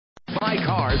Buy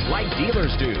cars like dealers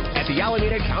do at the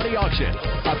Alameda County Auction.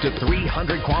 Up to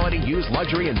 300 quality used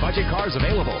luxury and budget cars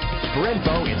available. For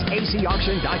info, it's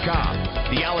acauction.com.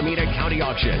 The Alameda County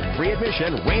Auction. Free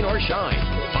admission, rain or shine.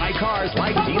 Buy cars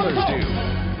like dealers do.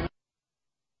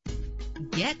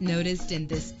 Get noticed in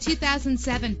this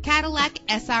 2007 Cadillac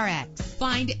SRX.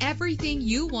 Find everything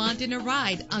you want in a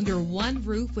ride under one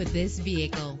roof with this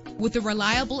vehicle. With a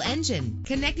reliable engine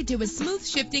connected to a smooth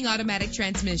shifting automatic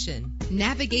transmission.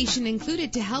 Navigation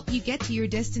included to help you get to your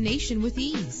destination with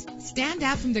ease. Stand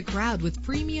out from the crowd with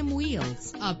premium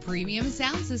wheels. A premium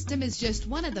sound system is just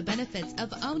one of the benefits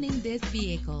of owning this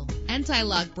vehicle.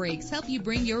 Anti-lock brakes help you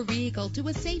bring your vehicle to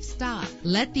a safe stop.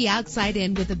 Let the outside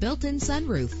in with a built-in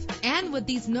sunroof. And with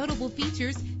these notable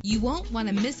features, you won't want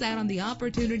to miss out on the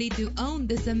opportunity to own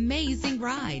this amazing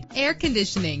ride. Air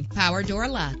conditioning, power door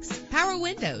locks, power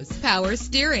windows, power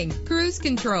steering, cruise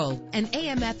control, an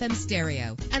AM/FM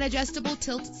stereo, an adjustable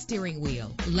tilt steering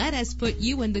wheel. Let us put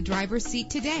you in the driver's seat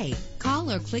today.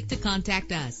 Call or click to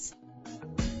contact us.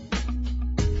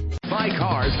 Buy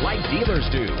cars like dealers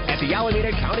do at the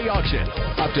Alameda County Auction.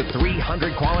 Up to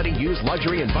 300 quality used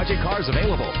luxury and budget cars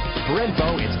available. For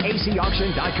info, it's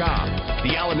acauction.com.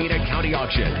 The Alameda County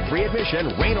Auction. Free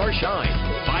admission, rain or shine.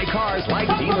 Buy cars like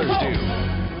dealers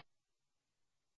do.